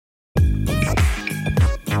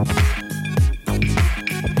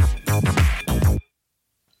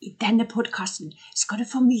denne podcasten skal du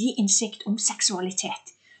få mye innsikt om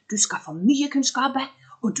seksualitet. Du skal få mye kunnskaper,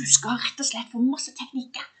 og du skal rett og slett få masse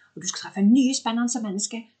teknikker, og du skal treffe nye spennende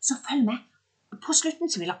mennesker, så følg med. På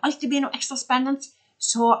slutten så vil det alltid bli noe ekstra spennende,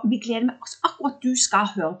 så vi gleder med oss akkurat du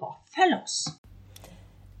skal høre på. Følg oss.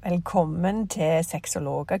 Velkommen til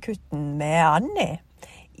Sexologakutten med Annie.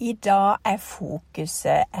 I dag er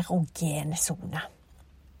fokuset erogene zone.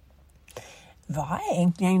 Hva er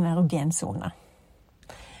egentlig en erogen zone?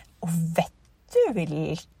 Og vet du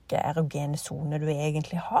hvilke erogene zoner du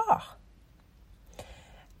egentlig har?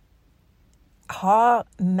 Har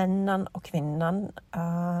mennene og kvinnene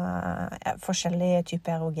forskjellige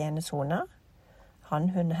typer erogene zoner? Han,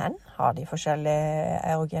 hun, hen, har de forskjellige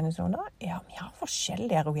erogene zoner? Ja, vi har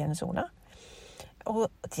forskjellige erogene zoner. Og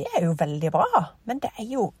det er jo veldig bra, men det er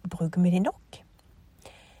jo, bruker vi de nok?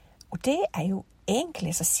 Og det er jo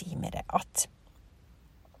egentlig så sier vi det at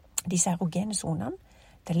disse erogene zonene,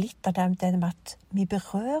 det er litt av det med at vi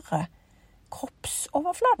berører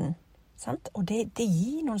kroppsoverflaten, sant? Og det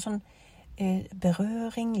gir noen sånn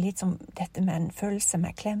berøring, litt som dette med en følelse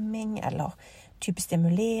med klemming, eller type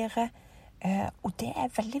stimulere, og det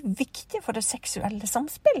er veldig viktig for det seksuelle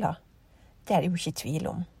samspillet. Det er det jo ikke tvil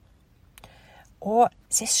om. Og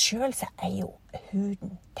seg selv så er jo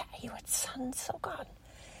huden, det er jo et sanseorgan,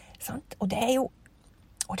 sant? Og det er jo,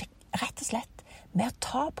 og det rett og slett, med å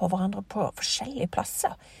ta på hverandre på forskjellige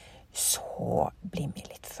plasser, så blir vi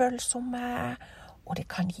litt følsomme, og det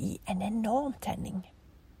kan gi en enorm tenning.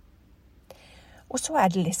 Og så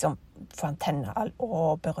er det liksom for en tenner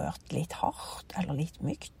og berørt litt hardt, eller litt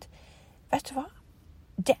mykt. Vet du hva?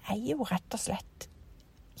 Det er jo rett og slett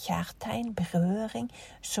kjærtegn, berøring,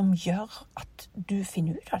 som gjør at du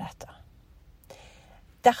finner ut av dette.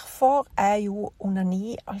 Derfor er jo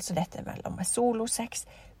onani, altså dette mellom solosex,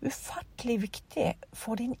 ufattelig viktig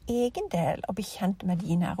for din egen del å bli kjent med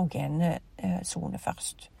dine erogene zoner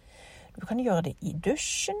først. Du kan gjøre det i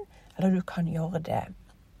dusjen, eller du kan gjøre det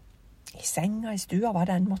i senga, i stua, hva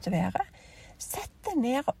det enn måtte være. Sett deg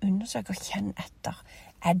ned og undersøk og kjenn etter.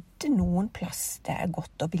 Er det noen plass det er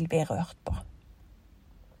godt å bli berørt på?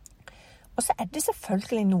 Og så er det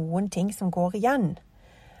selvfølgelig noen ting som går igjen.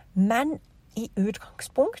 Men i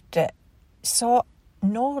utgangspunktet, så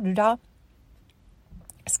når du da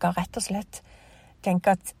skal rett og slett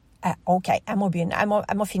tenke at ok, jeg må begynne,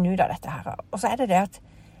 jeg må finne ut av dette her. Og så er det at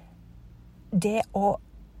det å,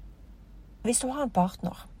 hvis du har en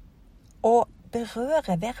partner, og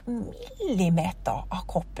berøre hver millimeter av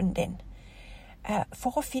kroppen din,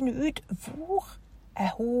 for å finne ut hvor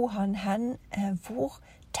er hun, han, hen, hvor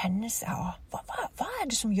tennes jeg av. Hva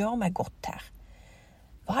er det som gjør meg godt her?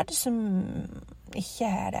 Hva er det som ikke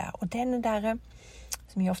er der? Og denne der,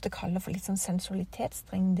 som vi ofte kaller for litt sånn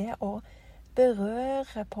sensualitetstreng, det å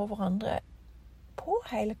berøre på hverandre på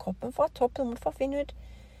hele kroppen fra topp til bunn for å finne ut.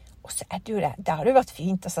 Og så er det jo det. Det hadde jo vært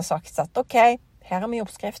fint å ha sagt at ok, her er vi i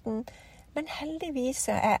oppskriften. Men heldigvis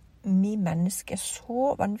er vi mennesker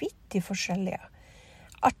så vanvittig forskjellige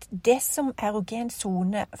at det som er erogen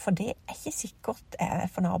zone, for det er ikke sikkert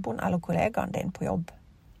for naboen eller kollegaen din på jobb.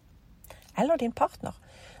 Eller din partner.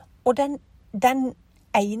 Og den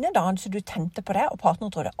ene dagen så du tente på det, og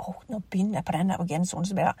partner trodde, nå begynner jeg på den erogen zone,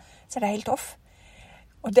 så er det helt off.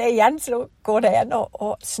 Og det igjen så går det igjen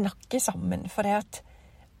å snakke sammen, for det at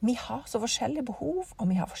vi har så forskjellige behov, og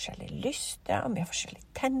vi har forskjellige lyster, og vi har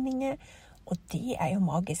forskjellige tenninger, og det er jo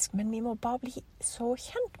magisk, men vi må bare bli så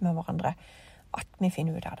kjent med hverandre at vi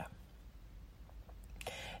finner ut av det.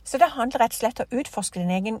 Så det handler rett og slett om å utforske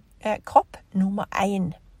din egen kropp, nummer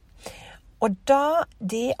 1. Og da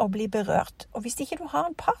det å bli berørt, og hvis ikke du har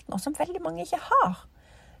en partner, som veldig mange ikke har,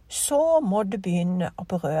 så må du begynne å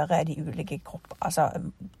berøre de ulike kropp, altså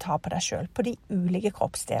ta på deg selv, på de ulike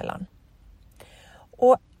kroppsdelene.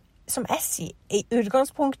 Og som jeg sier, i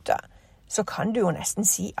utgangspunktet, så kan du jo nesten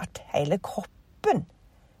si at hele kroppen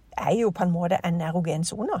er jo på en måte en erogen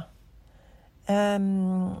zone.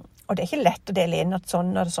 Og det er ikke lett å dele inn at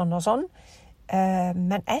sånn og sånn og sånn,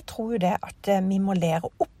 men jeg tror jo det at vi må lære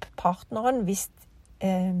opp partneren hvis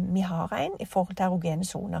vi har en i forhold til erogene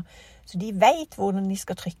zoner, så de vet hvordan de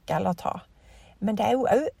skal trykke eller ta. Men det er jo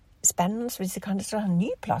også spennende hvis det kanskje har en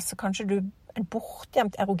ny plass, så kanskje du en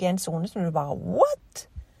bortgjemt erogen zone som du bare, what?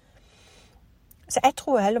 Så jeg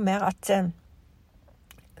tror heller mer at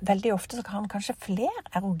veldig ofte så kan han kanskje flere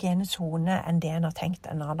erogene zoner enn det han har tenkt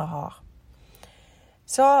enn han har.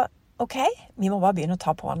 Så ok, vi må bare begynne å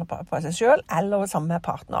ta på hverandre på seg selv, eller sammen med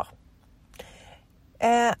partner.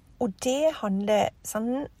 Og det handler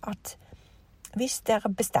sånn at hvis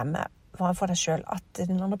dere bestemmer for deg selv at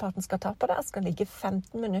den andre parten skal ta på deg, skal ligge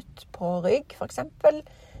 15 minutter på rygg for eksempel,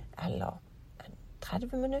 eller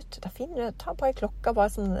 30 minutter. Ta på en klokka bare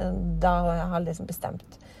som da har liksom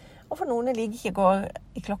bestemt. Og for noen liker ikke å gå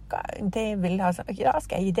i klokka. De vil ha sånn, da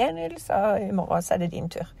skal jeg gi det en øl, så i morgen så det din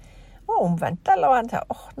tur. Og omvendt, eller en til,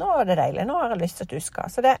 nå det deilig, nå har jeg lyst til at du skal.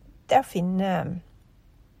 Så det å finne...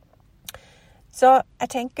 Så jeg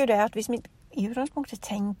tenker jo det at hvis vi i utgangspunktet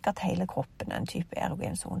tenker at hele kroppen en type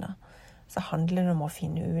erogensone, så handler det om å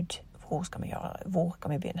finne ut hvor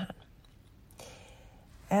kan vi begynne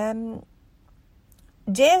hen.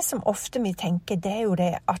 Det som ofte vi tenker, det jo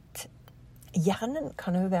det at hjernen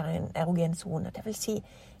kan jo være en erogensone. Det vil si,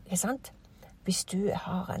 det sant? Hvis du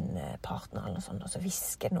har en partner eller noe sånt, og så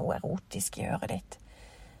hvisker noe erotisk i øret ditt,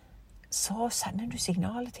 så sender du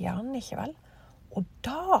signalet til hjernen, ikke vel? Og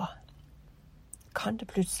da kan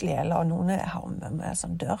det plutselig, eller noen har med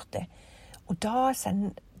sånn dirty, og da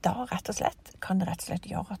rett og slett, kan det rett og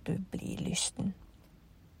slett gjøre at du blir lysten.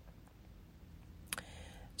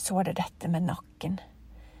 Så det dette med nakken.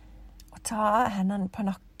 Å ta hendene på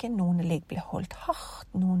nakken, noen blir holdt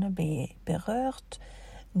hardt, noen blir berørt,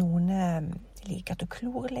 noen liker at du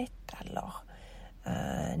klorer litt, eller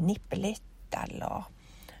nipper litt, eller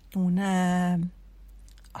noen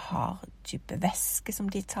har type væske som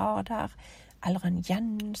de tar der, eller en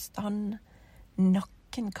gjenstand.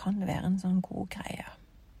 Nakken kan være en sånn god greie.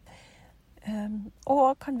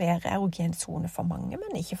 Og kan være erogensone for mange,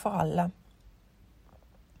 men ikke for alle.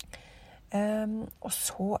 Og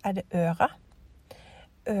så det øret.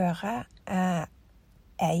 Øret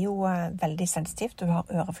jo veldig sensitivt. Du har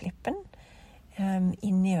øreflippen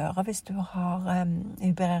inni øret hvis du har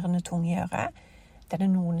vibrerende tunge i øret. Det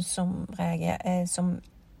noen som reagerer, som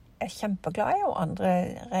kjempeglad i, og andre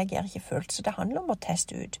reagerer ikke fullt. Så det handler om å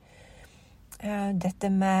teste ut. Dette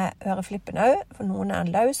med øreflippen også, for noen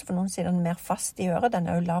den løs, for noen sier den mer fast i øret, den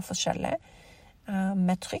også lav forskjellig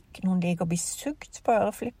med trykk. Noen liker å bli sugd på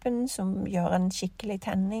øreflippen, som gjør en skikkelig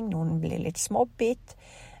tenning, noen blir litt småbit.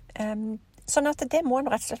 Sånn at det må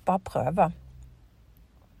en rett og slett bare prøve.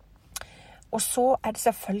 Og så det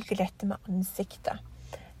selvfølgelig dette med ansiktet.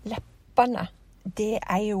 Leppene, det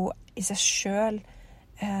jo i seg selv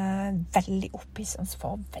veldig opphissende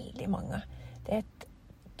for veldig mange. Det et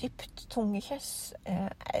dypt tungekyss,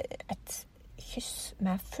 et kyss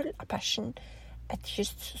med full av passion, et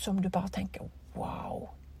kyss som du bare tenker, wow,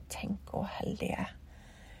 tenk hvor heldig jeg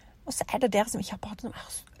Og så det dere som ikke har partner, som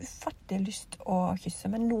har så ufattelig lyst å kysse,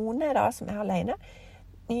 men noen da som alene,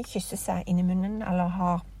 de kysser seg inn i munnen, eller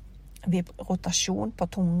har rotasjon på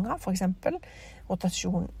tunga, for eksempel,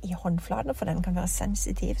 rotasjon i håndflaten, for den kan være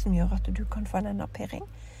sensitiv, som gjør at du kan få en pirring.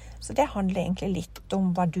 Så det handler egentlig litt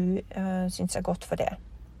om hva du synes godt for det.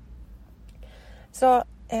 Så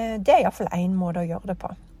det i hvert fall en måte å gjøre det på.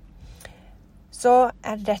 Så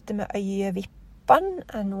det dette med øyevippene.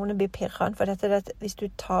 Noen blir pirrende for dette. Hvis du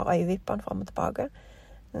tar øyevippene frem og tilbake,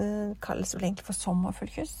 kalles det vel egentlig for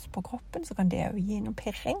sommerfuglkyss på kroppen, så kan det jo gi noen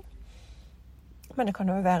pirring. Men det kan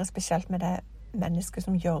jo være spesielt med det mennesket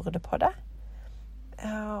som gjør det på det.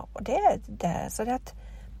 Og så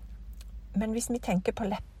men hvis vi tenker på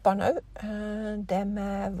leppene også, det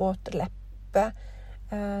med våte lepper,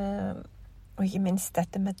 og ikke minst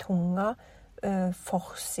dette med tunga,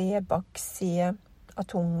 forside, bakside av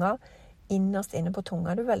tunga, innerst inne på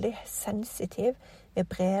tunga, du veldig sensitiv,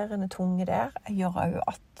 vibrerende tunge der, gjør jo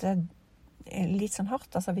at litt sånn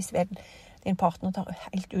hardt, altså hvis din partner tar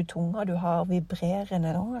helt ut tunga, du har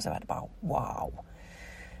vibrerende tunga, så det bare wow.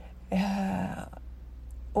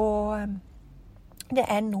 Og det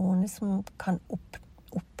noen som kan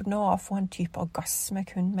oppnå å få en type orgasme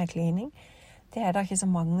kun med klining. Det det ikke så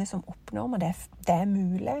mange som oppnår, men det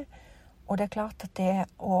mulig. Og det klart at det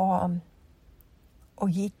å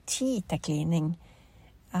gi tid til klining,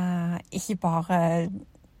 ikke bare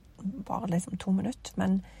liksom 2 minutter,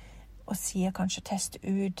 men å si kanskje teste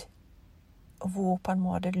ut hvor på en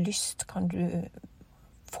måte lyst kan du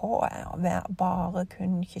få bare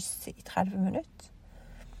kun kysse i 30 minutter.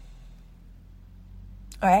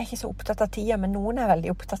 Og jeg ikke så opptatt av tida, men noen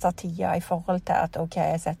veldig opptatt av tida i forhold til at ok,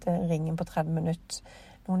 jeg setter ringen på 30 minutter.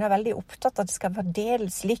 Noen veldig opptatt av at det skal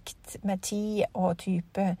fordeles likt med tid og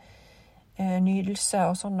type nydelse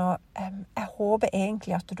og sånn. Og jeg håper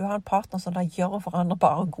egentlig at du har en partner som da gjør for andre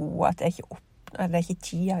bare gode, at det ikke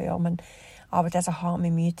tida å gjøre, men av og til så har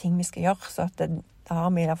vi mye ting vi skal gjøre, så at da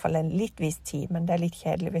har vi i hvert fall en litt viss tid, men det litt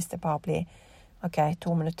kjedelig hvis det bare blir ok,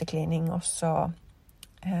 2 minutter klining, og så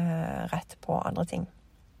rett på andre ting.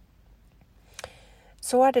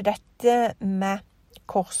 Så det dette med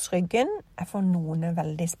korsryggen, for noen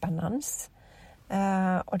veldig spennende.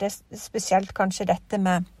 Og det spesielt kanskje dette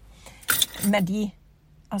med de,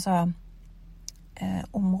 altså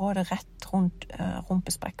området rett rundt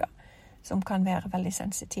rumpesprekka. som kan være veldig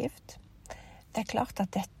sensitivt. Det klart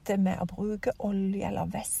at dette med å bruke olje eller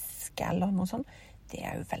væske eller noe sånt, det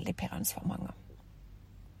jo veldig pirrende for mange.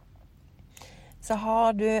 Så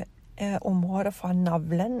har du områder fra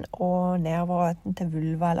navlen og nedover til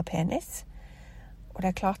vulva eller penis. Og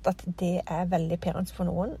det klart at det veldig pirrende for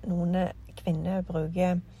noen. Noen kvinner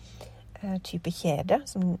bruker type kjede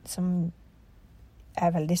som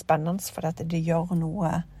veldig spennende, for at det gjør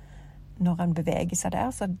noe når en beveger seg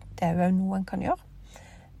der, så det jo noe en kan gjøre.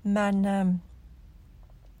 Men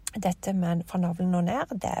dette med fra navlen og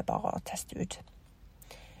ned, det bare å teste ut.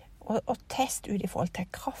 Og teste ut i forhold til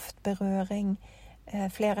kraftberøring,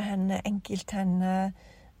 flere hender, enkelthender,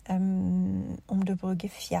 om du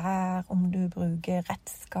bruker fjær, om du bruker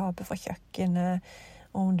redskaper fra kjøkkenet,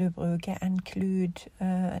 om du bruker en klud,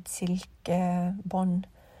 et silkebånd.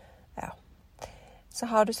 Ja. Så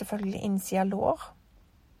har du selvfølgelig innsida lår.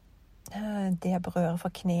 Det berører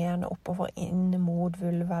fra knærne oppover inn mot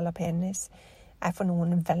vulva eller penis for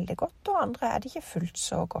noen veldig godt, og andre det ikke fullt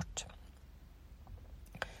så godt.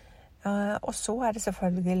 Og så det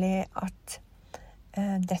selvfølgelig at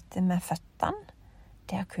dette med føttene,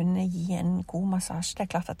 det å kunne gi en god massasje. Det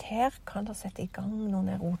klart at her kan det sette i gang noen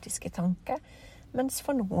erotiske tanker, mens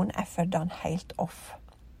for noen føttene helt off.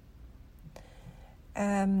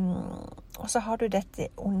 Og så har du dette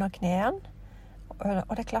under knærne,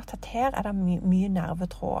 og det klart at her det mye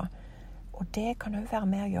nervetråd, og det kan jo være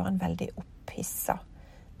med å gjøre en veldig opphissa.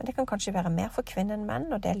 Men det kan kanskje være mer for kvinner enn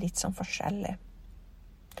menn, og det litt sånn forskjellig.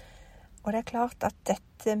 Og det klart at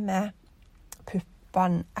dette med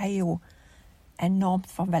puppene jo enormt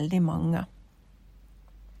for veldig mange.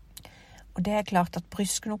 Og det klart at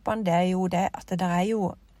brystknoppene, det jo det at det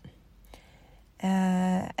jo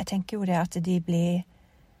jeg tenker jo det at de blir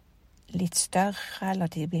litt større, eller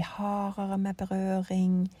de blir hardere med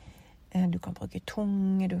berøring. Du kan bruke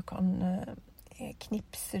tunge, du kan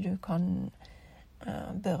knipse, du kan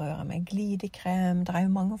berøre med glidekrem. Det jo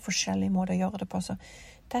mange forskjellige måter å gjøre det på, så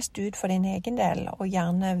test ut for din egen del, og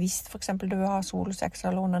gjerne hvis for eksempel du har solosex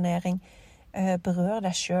eller onanering, berør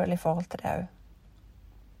deg selv i forhold til det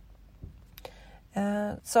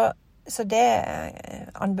også. Så det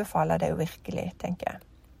anbefaler det jo virkelig, tenker jeg.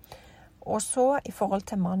 Og så i forhold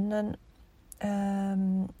til mannen,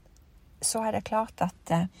 så det klart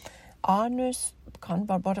at anus kan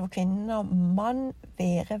både for kvinnen og mann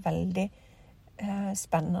være veldig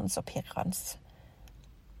spennende og pirrende.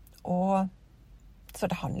 Og så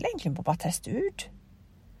det handler egentlig om å bare teste ut.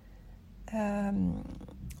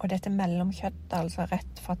 Og dette mellomkjøttet, altså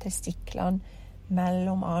rett fra testiklene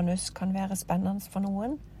mellom anus, kan være spennende for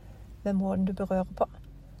noen, med måten du berører på.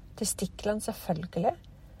 Testiklene selvfølgelig.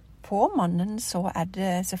 På mannen så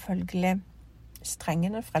det selvfølgelig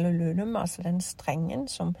strengene fra lulunum, altså den strengen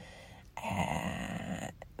som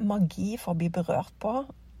magi for å bli berørt på.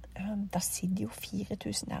 Der sitter jo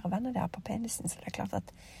 4000 nervene der på penisen, så det klart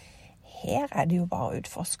at her det jo bare å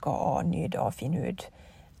utforske og nyte og finne ut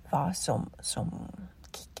hva som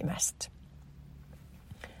kikker mest.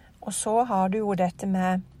 Og så har du jo dette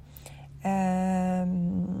med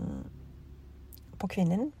på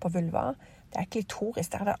kvinnen, på vulva. Det klitoris,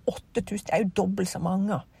 der det 8000, det jo dobbelt så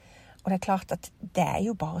mange. Og det klart at det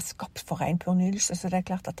jo bare skapt for ren pur nydelse, så det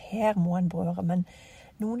klart at her må en berøre, men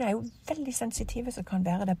noen jo veldig sensitive, så kan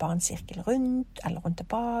være det bare en sirkel rundt, eller rundt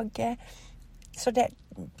tilbake. Så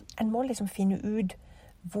en må liksom finne ut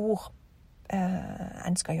hvor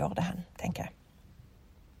en skal gjøre det hen, tenker jeg.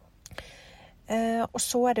 Og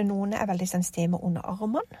så det noen veldig sensitive under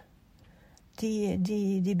armene.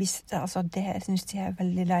 Altså det synes de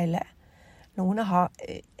veldig deilig. Noen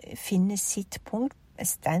finner sitt punkt,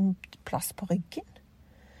 bestemt plass på ryggen.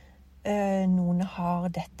 Noen har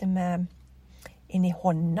dette med inni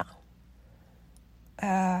hånda.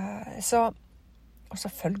 Og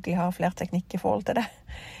selvfølgelig har flere teknikker i forhold til det.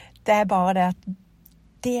 Det bare det at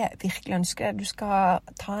det virkelig ønsker du skal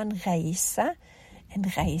ta en reise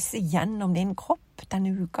gjennom din kropp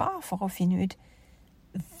denne uka for å finne ut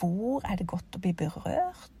hvor det godt å bli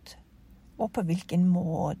berørt, og på hvilken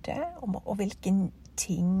måte, og hvilken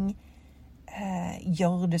ting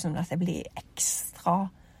gjør det som at det blir ekstra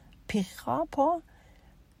pirra på,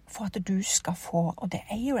 for at du skal få, og det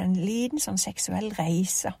jo en liten sånn seksuell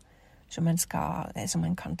reise som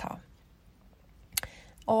en kan ta.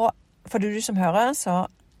 Og for du som hører, så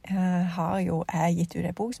har jo jeg gitt ut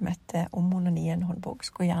en bok som heter Om onani, en håndbok.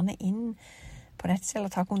 Så gå gjerne inn på nettsiden eller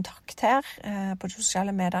ta kontakt her på de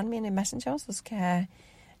sosiale mediene mine i Messenger, så skal jeg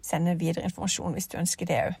sende videre informasjon hvis du ønsker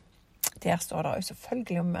det også. Der står det jo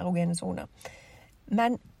selvfølgelig om erogene soner.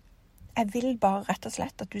 Men jeg vil bare rett og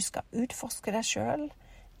slett at du skal utforske deg selv,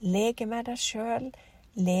 leke med deg selv,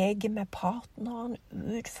 leke med partneren,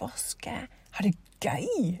 utforske, ha det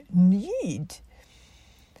gøy, nyt.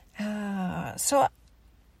 Så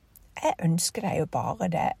jeg ønsker deg jo bare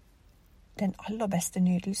den aller beste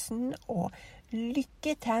nytelsen, og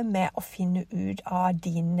lykke til med å finne ut av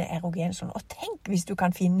dine erogensoner. Og tenk hvis du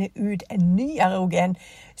kan finne ut en ny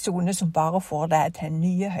erogensone som bare får deg til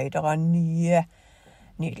nye høyder og nye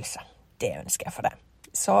nytelser. Det ønsker jeg for deg.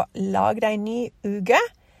 Så lag deg en ny uke,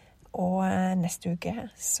 og neste uke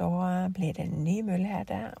så blir det nye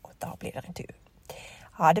muligheter, og da blir det intervju.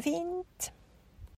 Ha det fint!